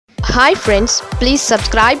Hi friends, please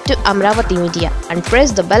subscribe to Amaravathi Media and press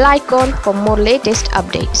the bell icon for more latest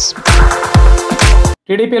updates.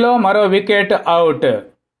 టీడీపీలో మరో wicket out.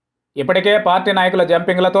 ఇప్పటికే party నాయకుల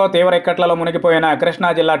జంపింగ్లతో తీవ్ర ఇక్కట్లలో మునిగిపోయిన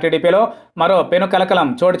కృష్ణా జిల్లా టీడీపీలో మరో పెను కలకలం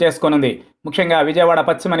చోటు చేసుకోనుంది. ముఖ్యంగా విజయవాడ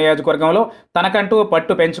పశ్చిమ నియోజకవర్గంలో తనకంటూ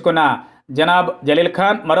పట్టు పెంచుకున్న జనాబ్ జలీల్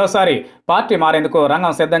ఖాన్ మరోసారి పార్టీ మారేందుకు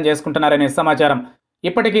రంగం సిద్ధం చేసుకుంటున్నారనే సమాచారం.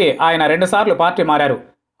 ఇప్పటికీ ఆయన 2 సార్లు పార్టీ మారారు.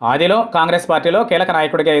 ఆదిలో కాంగ్రెస్ పార్టీలో కీలక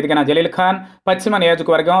నాయకుడిగా ఎదిగిన జలీల్ ఖాన్ పశ్చిమ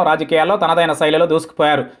నియోజకవర్గం రాజకీయాల్లో తనదైన శైలిలో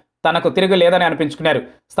దూసుకుపోయారు. తనకు తిరుగు లేదని అనిపించుకున్నారు.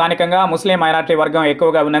 స్థానికంగా ముస్లిం మైనార్టీ వర్గం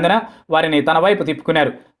ఎక్కువగా ఉన్నందున వారిని తన వైపు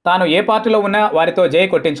తిప్పుకున్నారు. తాను ఏ పార్టీలో ఉన్నా వారితో జై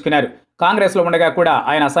కొట్టించుకున్నారు. కాంగ్రెస్లో ఉండగా కూడా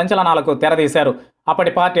ఆయన సంచలనాలకు తెరదీశారు.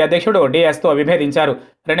 అప్పటి పార్టీ అధ్యక్షుడు డిఎస్తో విభేదించారు.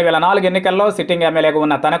 2004 ఎన్నికల్లో సిట్టింగ్ ఎమ్మెల్యేగా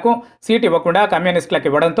ఉన్న తనకు సీటు ఇవ్వకుండా కమ్యూనిస్టులకు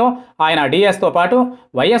ఇవ్వడంతో ఆయన డిఎస్తో పాటు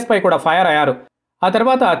వైఎస్పై కూడా ఫైర్ అయ్యారు. ఆ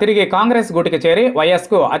తర్వాత తిరిగి కాంగ్రెస్ గూటికి చేరి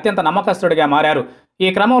వైఎస్కు అత్యంత నమ్మకస్తుడిగా మారారు. ఈ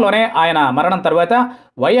క్రమంలోనే ఆయన మరణం తర్వాత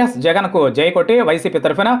వైఎస్ జగన్కు జై కొట్టి వైసీపీ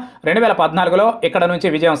తరఫున 2014లో ఇక్కడ నుంచి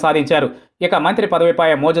విజయం సాధించారు. ఇక మంత్రి పదవిపై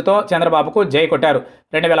మోజుతో చంద్రబాబుకు జై కొట్టారు.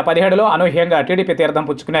 2017లో అనూహ్యంగా టీడీపీ తీర్థం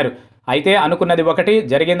పుచ్చుకున్నారు. అయితే అనుకున్నది ఒకటి,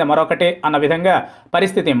 జరిగింది మరొకటి అన్న విధంగా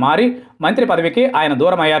పరిస్థితి మారి మంత్రి పదవికి ఆయన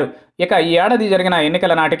దూరమయ్యారు. ఇక ఈ ఏడాది జరిగిన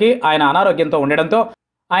ఎన్నికల నాటికి ఆయన అనారోగ్యంతో ఉండడంతో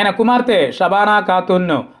ఆయన కుమార్తె షబానా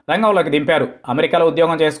ఖాతున్ను రంగంలోకి దింపారు. అమెరికాలో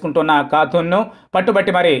ఉద్యోగం చేసుకుంటున్న ఖాతున్ను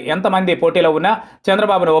పట్టుబట్టి మరి ఎంతమంది పోటీలో ఉన్నా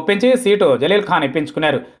చంద్రబాబును ఒప్పించి సీటు జలీల్ ఖాన్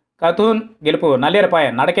ఇప్పించుకున్నారు. ఖాతున్ గెలుపు నల్లేరుపై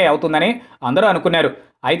నడకే అవుతుందని అందరూ అనుకున్నారు.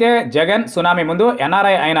 అయితే జగన్ సునామీ ముందు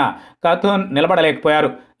ఎన్ఆర్ఐ అయిన ఖాతున్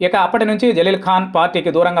నిలబడలేకపోయారు. ఇక అప్పటి నుంచి జలీల్ ఖాన్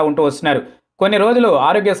పార్టీకి దూరంగా ఉంటూ వస్తున్నారు. కొన్ని రోజులు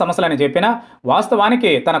ఆరోగ్య సమస్యలని చెప్పినా వాస్తవానికి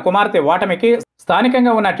తన కుమార్తె ఓటమికి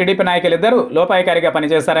స్థానికంగా ఉన్న టీడీపీ నాయకులిద్దరూ లోపాయికారిగా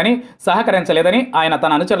పనిచేశారని, సహకరించలేదని ఆయన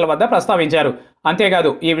తన అనుచరుల వద్ద ప్రస్తావించారు. అంతేకాదు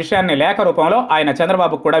ఈ విషయాన్ని లేఖ రూపంలో ఆయన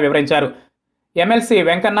చంద్రబాబుకు కూడా వివరించారు. ఎమ్మెల్సీ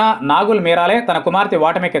వెంకన్న, నాగుల్ మీరాలే తన కుమార్తె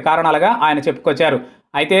ఓటమికి కారణాలుగా ఆయన చెప్పుకొచ్చారు.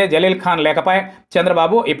 అయితే జలీల్ ఖాన్ లేఖపై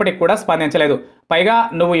చంద్రబాబు ఇప్పటికి కూడా స్పందించలేదు. పైగా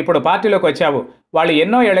నువ్వు ఇప్పుడు పార్టీలోకి వచ్చావు, వాళ్ళు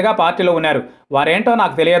ఎన్నో ఏళ్లుగా పార్టీలో ఉన్నారు, వారేంటో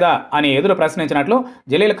నాకు తెలియదా అని ఎదురు ప్రశ్నించినట్లు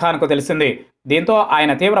జలీల్ ఖాన్కు తెలిసింది. దీంతో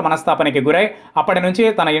ఆయన తీవ్ర మనస్తాపానికి గురై అప్పటి నుంచి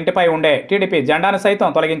తన ఇంటిపై ఉండే టీడీపీ జెండాను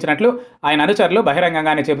సైతం తొలగించినట్లు ఆయన అనుచరులు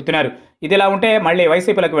బహిరంగంగానే చెబుతున్నారు. ఇదిలా ఉంటే మళ్లీ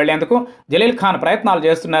వైసీపీలకు వెళ్లేందుకు జలీల్ ఖాన్ ప్రయత్నాలు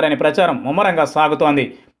చేస్తున్నారని ప్రచారం ముమ్మరంగా సాగుతోంది.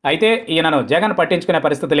 అయితే ఈయనను జగన్ పట్టించుకునే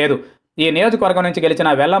పరిస్థితి లేదు. ఈ నియోజకవర్గం నుంచి గెలిచిన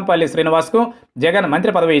వెల్లంపల్లి శ్రీనివాస్కు జగన్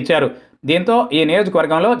మంత్రి పదవి ఇచ్చారు. దీంతో ఈ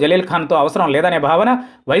నియోజకవర్గంలో జలీల్ ఖాన్తో అవసరం లేదనే భావన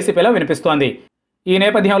వైసీపీలో వినిపిస్తోంది. ఈ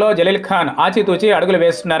నేపథ్యంలో జలీల్ ఖాన్ ఆచితూచి అడుగులు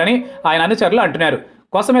వేస్తున్నారని ఆయన అనుచరులు అంటున్నారు.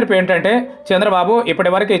 కొసమెరుపు ఏంటంటే చంద్రబాబు ఇప్పటి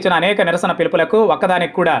వరకు ఇచ్చిన అనేక నిరసన పిలుపులకు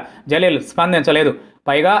ఒక్కదానికి కూడా జలీల్ స్పందించలేదు.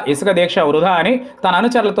 పైగా ఇసుక దీక్ష వృధా అని తన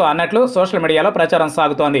అనుచరులతో అన్నట్లు సోషల్ మీడియాలో ప్రచారం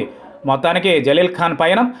సాగుతోంది. మొత్తానికి జలీల్ ఖాన్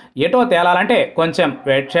పయనం ఎటో తేలాలంటే కొంచెం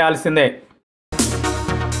వెయిట్ చేయాల్సిందే.